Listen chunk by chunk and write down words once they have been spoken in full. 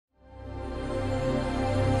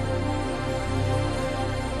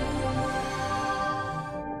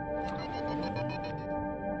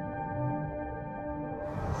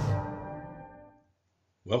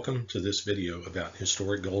Welcome to this video about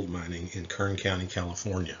historic gold mining in Kern County,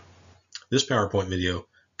 California. This PowerPoint video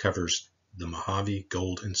covers the Mojave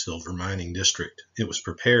Gold and Silver Mining District. It was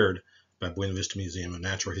prepared by Buena Vista Museum of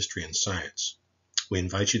Natural History and Science. We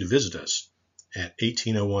invite you to visit us at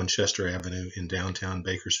 1801 Chester Avenue in downtown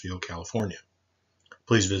Bakersfield, California.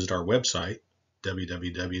 Please visit our website,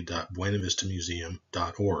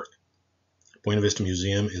 www.buenavistamuseum.org. Buena Vista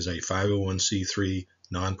Museum is a 501c3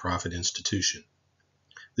 nonprofit institution.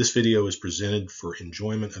 This video is presented for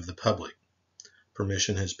enjoyment of the public.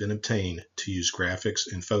 Permission has been obtained to use graphics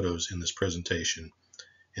and photos in this presentation,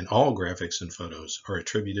 and all graphics and photos are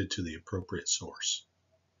attributed to the appropriate source.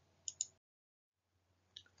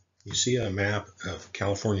 You see a map of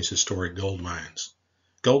California's historic gold mines.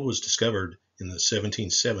 Gold was discovered in the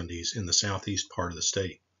 1770s in the southeast part of the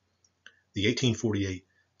state. The 1848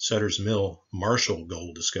 Sutter's Mill Marshall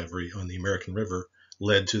gold discovery on the American River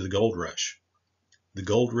led to the gold rush. The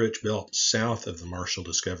gold-rich belt south of the Marshall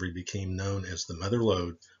discovery became known as the Mother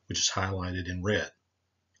Lode, which is highlighted in red.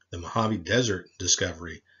 The Mojave Desert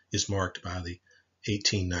discovery is marked by the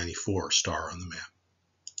 1894 star on the map.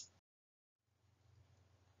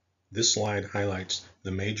 This slide highlights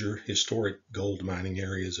the major historic gold mining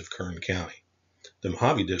areas of Kern County. The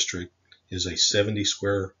Mojave District is a 70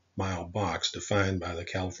 square mile box defined by the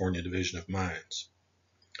California Division of Mines.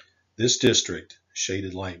 This district,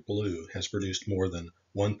 shaded light blue, has produced more than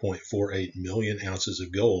 1.48 million ounces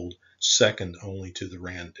of gold, second only to the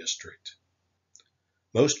Rand District.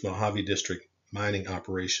 Most Mojave District mining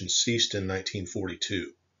operations ceased in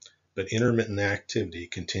 1942, but intermittent activity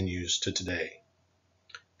continues to today.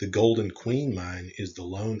 The Golden Queen mine is the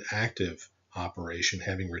lone active operation,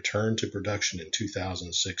 having returned to production in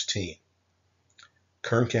 2016.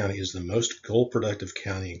 Kern County is the most gold productive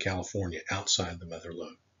county in California outside the Mother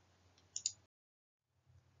Lode.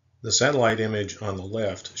 The satellite image on the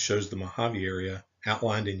left shows the Mojave area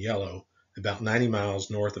outlined in yellow about 90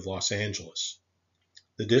 miles north of Los Angeles.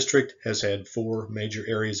 The district has had four major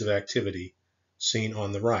areas of activity seen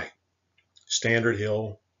on the right: Standard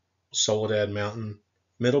Hill, Soledad Mountain,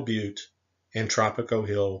 Middle Butte, and Tropico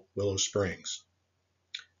Hill, Willow Springs.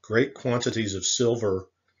 Great quantities of silver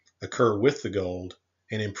occur with the gold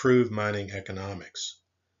and improve mining economics,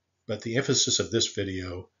 but the emphasis of this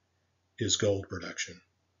video is gold production.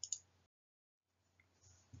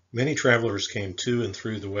 Many travelers came to and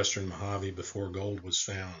through the western Mojave before gold was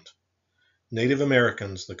found. Native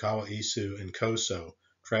Americans, the Kawaisu and Koso,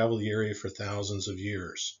 traveled the area for thousands of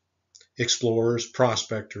years. Explorers,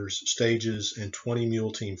 prospectors, stages, and 20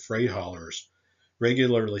 mule team freight haulers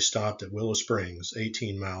regularly stopped at Willow Springs,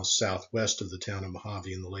 18 miles southwest of the town of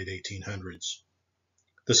Mojave in the late 1800s.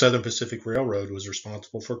 The Southern Pacific Railroad was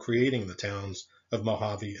responsible for creating the towns of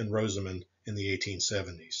Mojave and Rosamond in the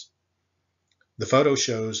 1870s. The photo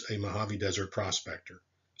shows a Mojave Desert prospector.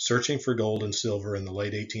 Searching for gold and silver in the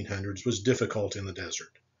late 1800s was difficult in the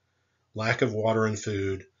desert. Lack of water and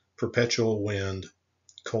food, perpetual wind,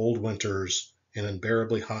 cold winters, and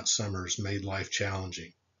unbearably hot summers made life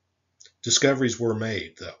challenging. Discoveries were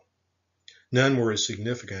made, though. None were as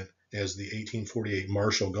significant as the 1848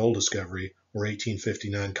 Marshall gold discovery or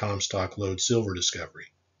 1859 Comstock lode silver discovery.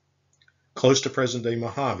 Close to present-day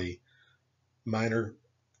Mojave, minor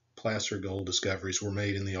placer gold discoveries were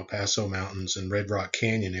made in the El Paso Mountains and Red Rock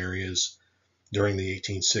Canyon areas during the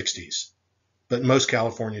 1860s, but most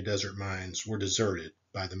California desert mines were deserted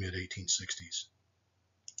by the mid-1860s.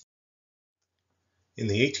 In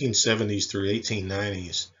the 1870s through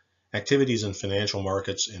 1890s, activities in financial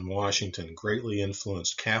markets in Washington greatly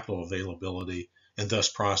influenced capital availability and thus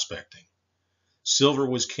prospecting. Silver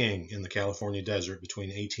was king in the California desert between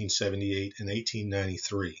 1878 and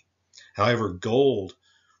 1893. However, gold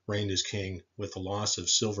reigned as king with the loss of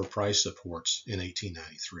silver price supports in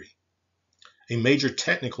 1893. A major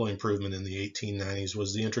technical improvement in the 1890s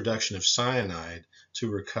was the introduction of cyanide to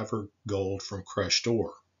recover gold from crushed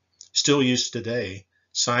ore. Still used today,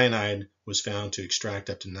 cyanide was found to extract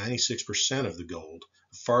up to 96% of the gold,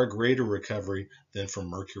 a far greater recovery than from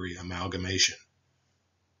mercury amalgamation.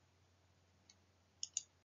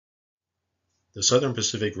 The Southern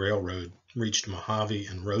Pacific Railroad reached Mojave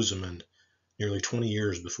and Rosamond nearly 20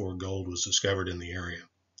 years before gold was discovered in the area.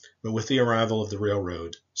 But with the arrival of the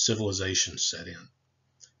railroad, civilization set in.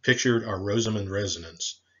 Pictured are Rosamond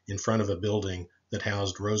residents in front of a building that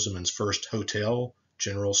housed Rosamond's first hotel,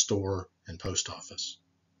 general store, and post office.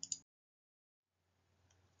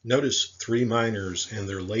 Notice three miners and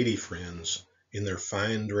their lady friends in their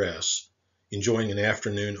fine dress enjoying an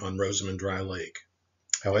afternoon on Rosamond Dry Lake.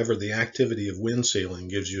 However, the activity of wind sailing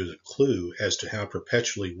gives you a clue as to how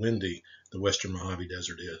perpetually windy the western Mojave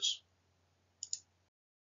Desert is.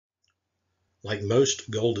 Like most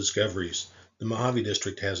gold discoveries, the Mojave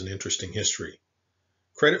District has an interesting history.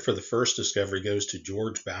 Credit for the first discovery goes to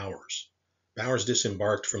George Bowers. Bowers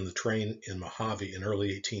disembarked from the train in Mojave in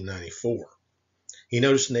early 1894. He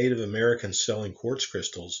noticed Native Americans selling quartz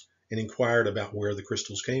crystals and inquired about where the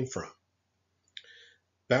crystals came from.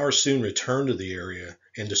 Bowers soon returned to the area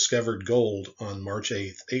and discovered gold on March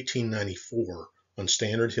 8, 1894, on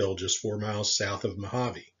Standard Hill, just 4 miles south of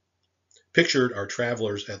Mojave. Pictured are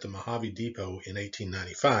travelers at the Mojave Depot in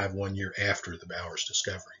 1895, 1 year after the Bowers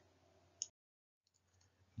discovery.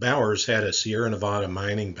 Bowers had a Sierra Nevada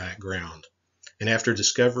mining background, and after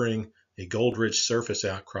discovering a gold-rich surface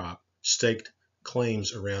outcrop, staked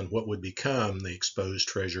claims around what would become the exposed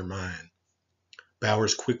treasure mine.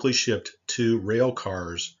 Bowers quickly shipped 2 rail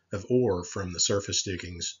cars of ore from the surface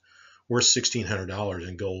diggings, worth $1,600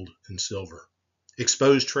 in gold and silver.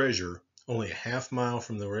 Exposed treasure, only a half-mile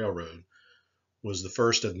from the railroad, was the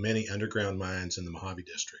first of many underground mines in the Mojave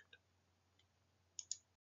District.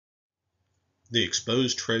 The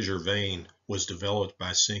exposed treasure vein was developed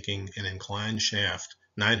by sinking an inclined shaft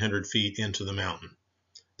 900 feet into the mountain.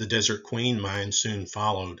 The Desert Queen mine soon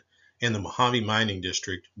followed, and the Mojave Mining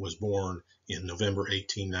District was born in November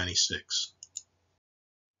 1896.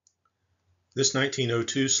 This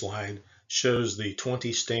 1902 slide shows the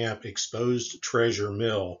 20-stamp exposed treasure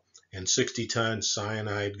mill and 60-ton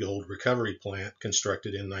cyanide gold recovery plant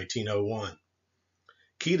constructed in 1901.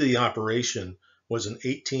 Key to the operation was an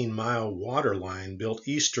 18-mile water line built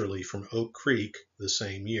easterly from Oak Creek the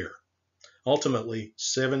same year. Ultimately,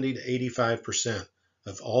 70 to 85%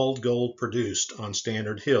 of all gold produced on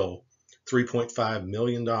Standard Hill, $3.5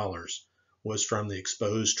 million, was from the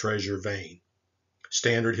exposed treasure vein.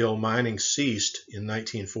 Standard Hill mining ceased in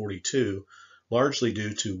 1942, largely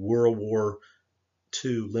due to World War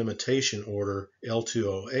II Limitation Order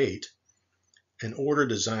L208, an order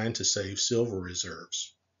designed to save silver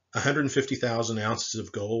reserves. 150,000 ounces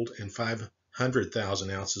of gold and 500,000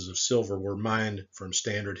 ounces of silver were mined from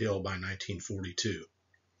Standard Hill by 1942.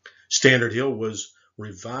 Standard Hill was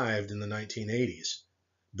revived in the 1980s.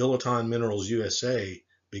 Billiton Minerals USA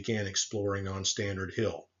began exploring on Standard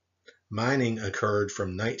Hill. Mining occurred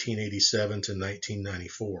from 1987 to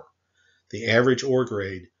 1994. The average ore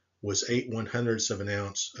grade was 8/100ths of an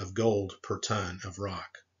ounce of gold per ton of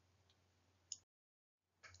rock.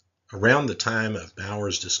 Around the time of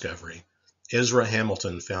Bowers' discovery, Ezra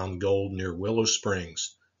Hamilton found gold near Willow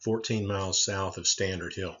Springs, 14 miles south of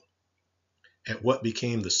Standard Hill. At what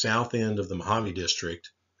became the south end of the Mojave District,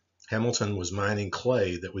 Hamilton was mining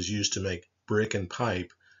clay that was used to make brick and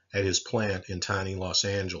pipe at his plant in tiny Los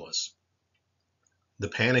Angeles. The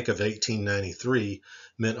Panic of 1893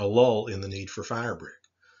 meant a lull in the need for firebrick.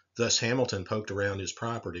 Thus Hamilton poked around his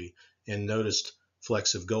property and noticed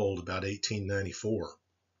flecks of gold about 1894.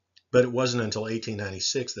 But it wasn't until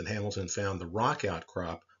 1896 that Hamilton found the rock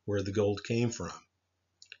outcrop where the gold came from.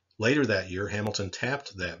 Later that year, Hamilton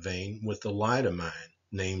tapped that vein with the Lida mine,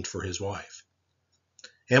 named for his wife.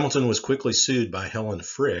 Hamilton was quickly sued by Helen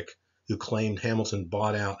Frick, who claimed Hamilton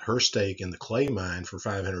bought out her stake in the clay mine for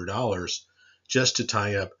 $500 just to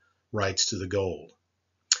tie up rights to the gold.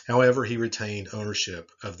 However, he retained ownership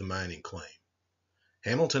of the mining claim.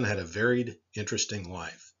 Hamilton had a varied, interesting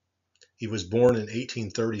life. He was born in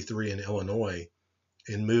 1833 in Illinois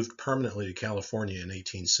and moved permanently to California in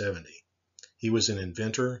 1870. He was an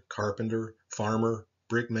inventor, carpenter, farmer,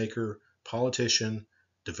 brickmaker, politician,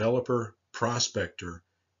 developer, prospector,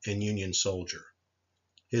 and Union soldier.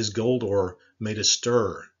 His gold ore made a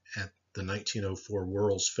stir at the 1904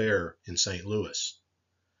 World's Fair in St. Louis.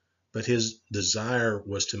 But his desire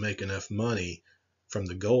was to make enough money from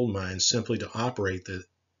the gold mine simply to operate the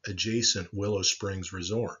adjacent Willow Springs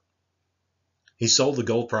resort. He sold the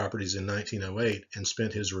gold properties in 1908 and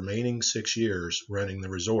spent his remaining 6 years running the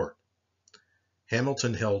resort.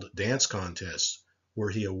 Hamilton held dance contests where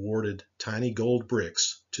he awarded tiny gold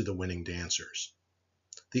bricks to the winning dancers.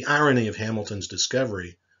 The irony of Hamilton's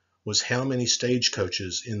discovery was how many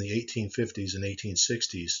stagecoaches in the 1850s and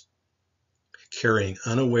 1860s carrying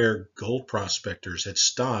unaware gold prospectors had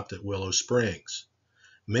stopped at Willow Springs.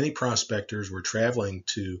 Many prospectors were traveling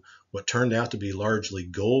to what turned out to be largely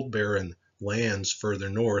gold-barren lands further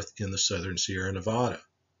north in the southern Sierra Nevada.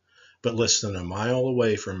 But less than a mile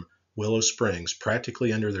away from Willow Springs,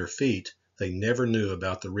 practically under their feet, they never knew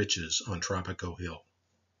about the riches on Tropico Hill.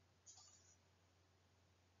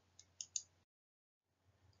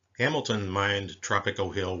 Hamilton mined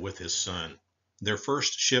Tropico Hill with his son. Their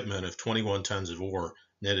first shipment of 21 tons of ore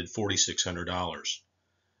netted $4,600.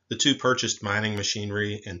 The two purchased mining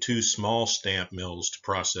machinery and 2 small stamp mills to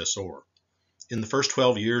process ore. In the first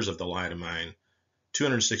 12 years of the Lida mine,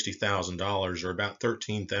 $260,000, or about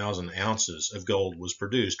 13,000 ounces of gold, was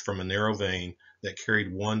produced from a narrow vein that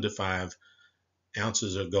carried 1 to 5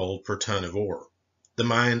 ounces of gold per ton of ore. The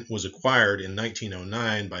mine was acquired in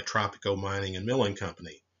 1909 by Tropico Mining and Milling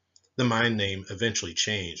Company. The mine name eventually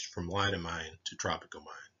changed from Lida Mine to Tropico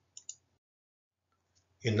Mine.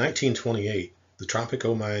 In 1928, the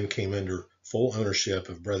Tropico Mine came under full ownership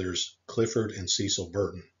of brothers Clifford and Cecil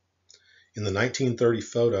Burton. In the 1930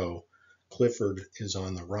 photo, Clifford is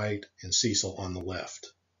on the right and Cecil on the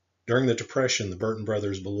left. During the Depression, the Burton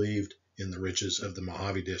brothers believed in the riches of the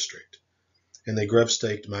Mojave District, and they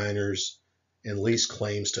grub-staked miners and leased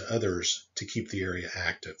claims to others to keep the area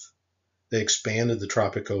active. They expanded the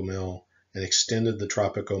Tropico mill and extended the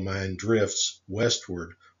Tropico mine drifts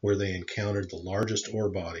westward, where they encountered the largest ore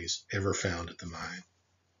bodies ever found at the mine.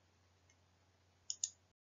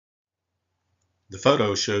 The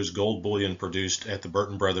photo shows gold bullion produced at the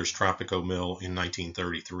Burton Brothers Tropico mill in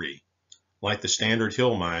 1933. Like the Standard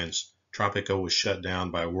Hill mines, Tropico was shut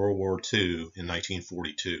down by World War II in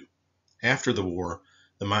 1942. After the war,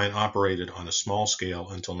 the mine operated on a small scale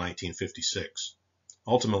until 1956.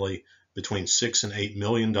 Ultimately, between $6 and $8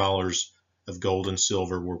 million of gold and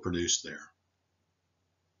silver were produced there.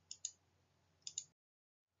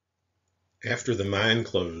 After the mine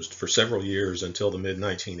closed for several years until the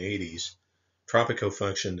mid-1980s, Tropico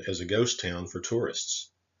functioned as a ghost town for tourists.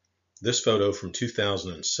 This photo from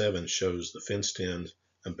 2007 shows the fenced-in,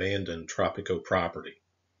 abandoned Tropico property.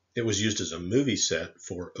 It was used as a movie set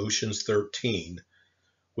for Ocean's 13,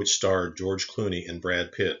 which starred George Clooney and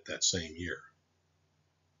Brad Pitt that same year.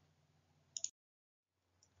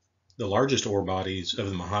 The largest ore bodies of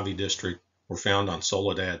the Mojave District were found on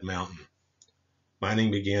Soledad Mountain.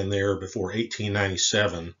 Mining began there before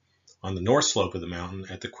 1897 on the north slope of the mountain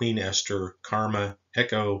at the Queen Esther, Karma,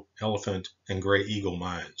 Echo, Elephant, and Gray Eagle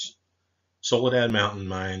mines. Soledad Mountain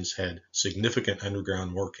mines had significant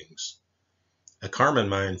underground workings. A Carmen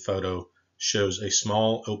mine photo shows a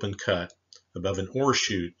small open cut above an ore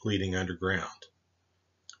chute leading underground.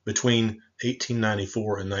 Between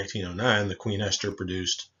 1894 and 1909, the Queen Esther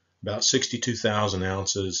produced about 62,000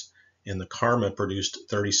 ounces, and the Karma produced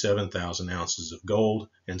 37,000 ounces of gold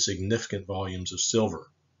and significant volumes of silver.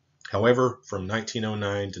 However, from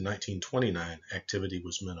 1909 to 1929, activity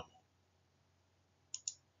was minimal.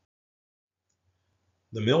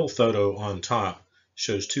 The mill photo on top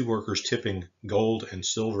shows two workers tipping gold and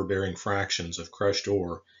silver-bearing fractions of crushed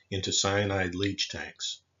ore into cyanide leach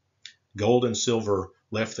tanks. Gold and silver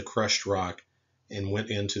left the crushed rock and went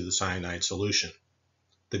into the cyanide solution.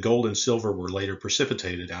 The gold and silver were later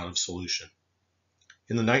precipitated out of solution.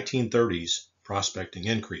 In the 1930s, prospecting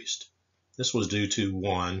increased. This was due to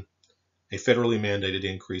 1. A federally mandated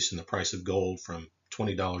increase in the price of gold from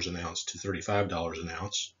 $20 an ounce to $35 an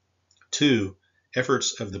ounce. 2.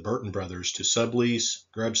 Efforts of the Burton brothers to sublease,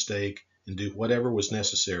 grubstake, and do whatever was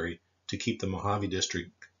necessary to keep the Mojave District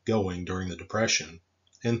going during the Depression.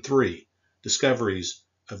 And 3. Discoveries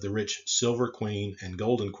of the rich Silver Queen and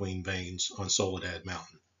Golden Queen veins on Soledad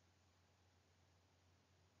Mountain.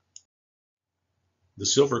 The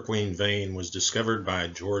Silver Queen vein was discovered by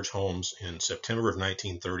George Holmes in September of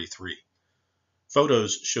 1933.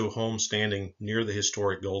 Photos show Holmes standing near the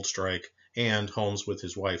historic gold strike and Holmes with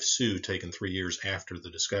his wife Sue taken 3 years after the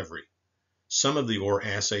discovery. Some of the ore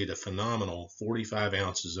assayed a phenomenal 45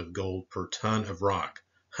 ounces of gold per ton of rock,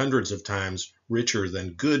 hundreds of times richer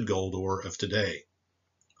than good gold ore of today.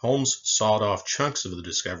 Holmes sawed off chunks of the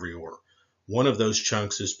discovery ore. One of those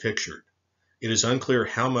chunks is pictured. It is unclear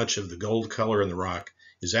how much of the gold color in the rock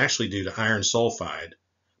is actually due to iron sulfide,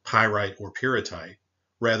 pyrite, or pyrrhotite,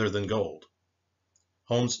 rather than gold.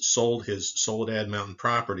 Holmes sold his Soledad Mountain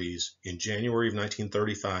properties in January of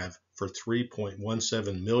 1935 for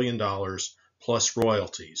 $3.17 million plus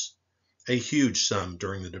royalties, a huge sum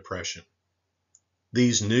during the Depression.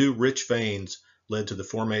 These new rich veins led to the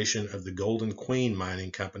formation of the Golden Queen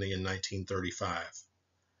Mining Company in 1935.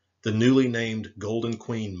 The newly named Golden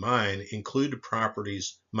Queen Mine included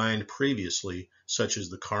properties mined previously, such as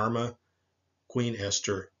the Karma, Queen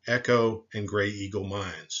Esther, Echo, and Gray Eagle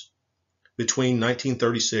mines. Between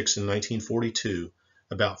 1936 and 1942,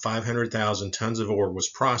 about 500,000 tons of ore was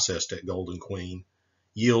processed at Golden Queen,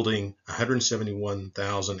 yielding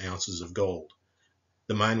 171,000 ounces of gold.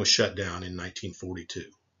 The mine was shut down in 1942.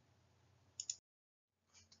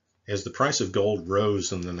 As the price of gold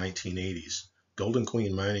rose in the 1980s, Golden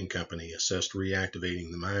Queen Mining Company assessed reactivating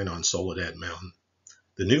the mine on Soledad Mountain.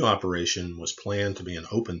 The new operation was planned to be an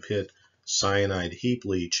open-pit cyanide heap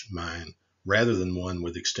leach mine rather than one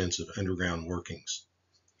with extensive underground workings.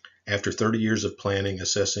 After 30 years of planning,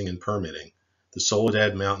 assessing, and permitting, The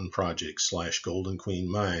Soledad Mountain Project / Golden Queen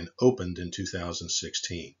Mine opened in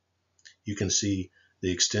 2016. You can see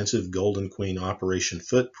the extensive Golden Queen operation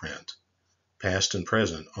footprint, past and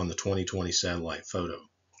present, on the 2020 satellite photo.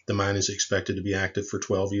 The mine is expected to be active for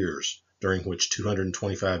 12 years, during which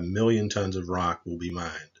 225 million tons of rock will be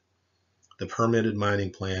mined. The permitted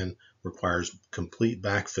mining plan requires complete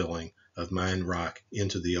backfilling of mined rock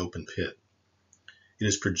into the open pit. It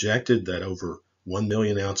is projected that over 1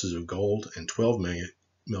 million ounces of gold and 12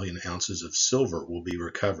 million ounces of silver will be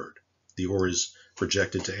recovered. The ore is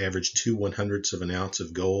projected to average 2 100ths of an ounce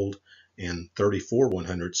of gold and 34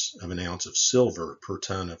 100ths of an ounce of silver per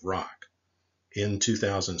ton of rock. In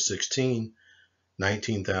 2016,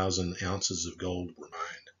 19,000 ounces of gold were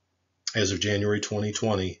mined. As of January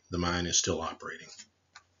 2020, the mine is still operating.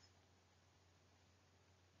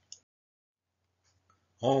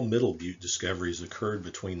 All Middle Butte discoveries occurred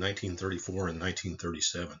between 1934 and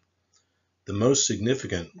 1937. The most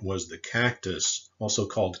significant was the Cactus, also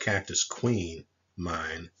called Cactus Queen,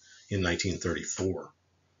 mine in 1934.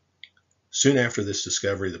 Soon after this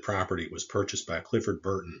discovery, the property was purchased by Clifford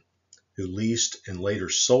Burton, who leased and later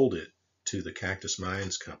sold it to the Cactus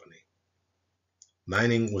Mines Company.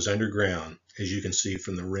 Mining was underground, as you can see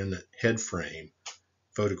from the remnant head frame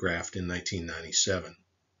photographed in 1997.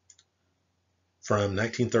 From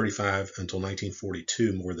 1935 until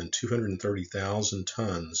 1942, more than 230,000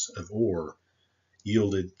 tons of ore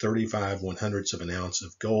yielded 35 100ths of an ounce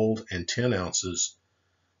of gold and 10 ounces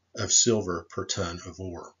of silver per ton of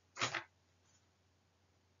ore.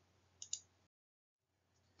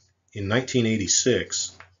 In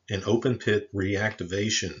 1986, an open pit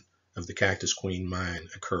reactivation of the Cactus Queen mine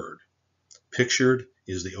occurred. Pictured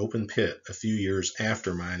is the open pit a few years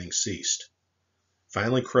after mining ceased.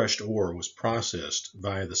 Finely crushed ore was processed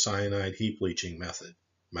via the cyanide heap leaching method.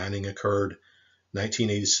 Mining occurred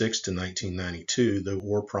 1986 to 1992, though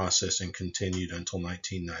ore processing continued until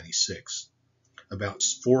 1996. About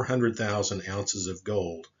 400,000 ounces of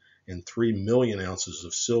gold and 3 million ounces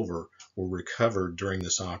of silver were recovered during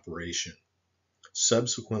this operation.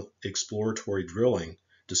 Subsequent exploratory drilling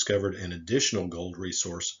discovered an additional gold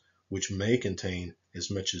resource which may contain as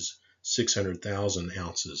much as 600,000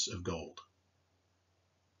 ounces of gold.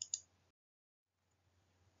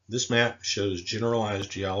 This map shows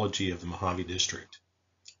generalized geology of the Mojave District.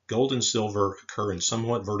 Gold and silver occur in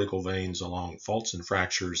somewhat vertical veins along faults and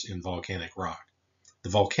fractures in volcanic rock. The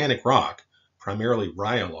volcanic rock, primarily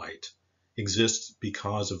rhyolite, exists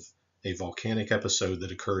because of a volcanic episode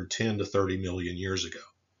that occurred 10 to 30 million years ago.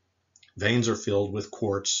 Veins are filled with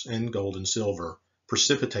quartz and gold and silver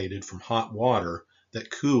precipitated from hot water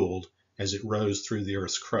that cooled as it rose through the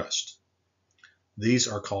Earth's crust. These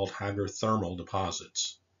are called hydrothermal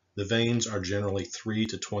deposits. The veins are generally 3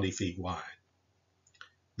 to 20 feet wide.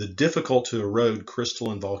 The difficult to erode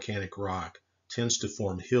crystalline volcanic rock tends to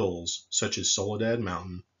form hills such as Soledad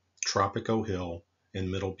Mountain, Tropico Hill,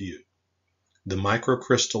 and Middle Butte. The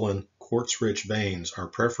microcrystalline quartz-rich veins are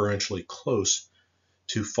preferentially close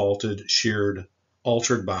to faulted, sheared,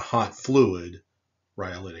 altered by hot fluid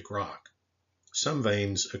rhyolitic rock. Some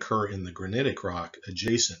veins occur in the granitic rock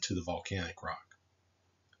adjacent to the volcanic rock.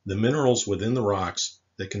 The minerals within the rocks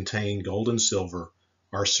that contain gold and silver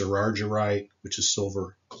are cerargyrite, which is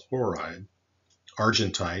silver chloride,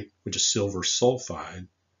 argentite, which is silver sulfide,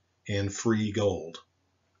 and free gold.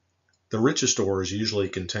 The richest ores usually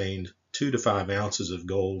contained 2 to 5 ounces of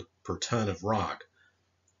gold per ton of rock,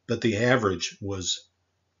 but the average was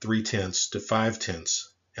 3/10 to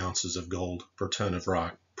 5/10 ounces of gold per ton of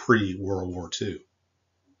rock pre-World War II.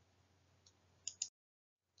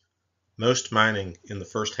 Most mining in the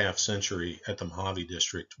first half century at the Mojave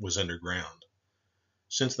District was underground.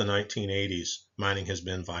 Since the 1980s, mining has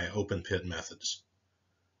been via open pit methods.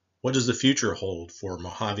 What does the future hold for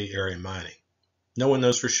Mojave area mining? No one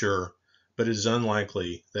knows for sure, but it is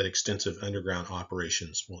unlikely that extensive underground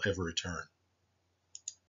operations will ever return.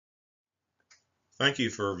 Thank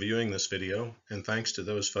you for viewing this video, and thanks to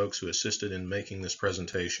those folks who assisted in making this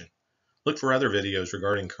presentation. Look for other videos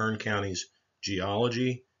regarding Kern County's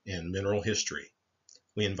geology and mineral history.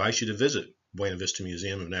 We invite you to visit Buena Vista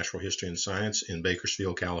Museum of Natural History and Science in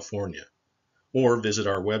Bakersfield, California, or visit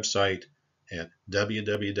our website at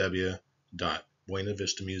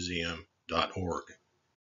www.buenavistamuseum.org.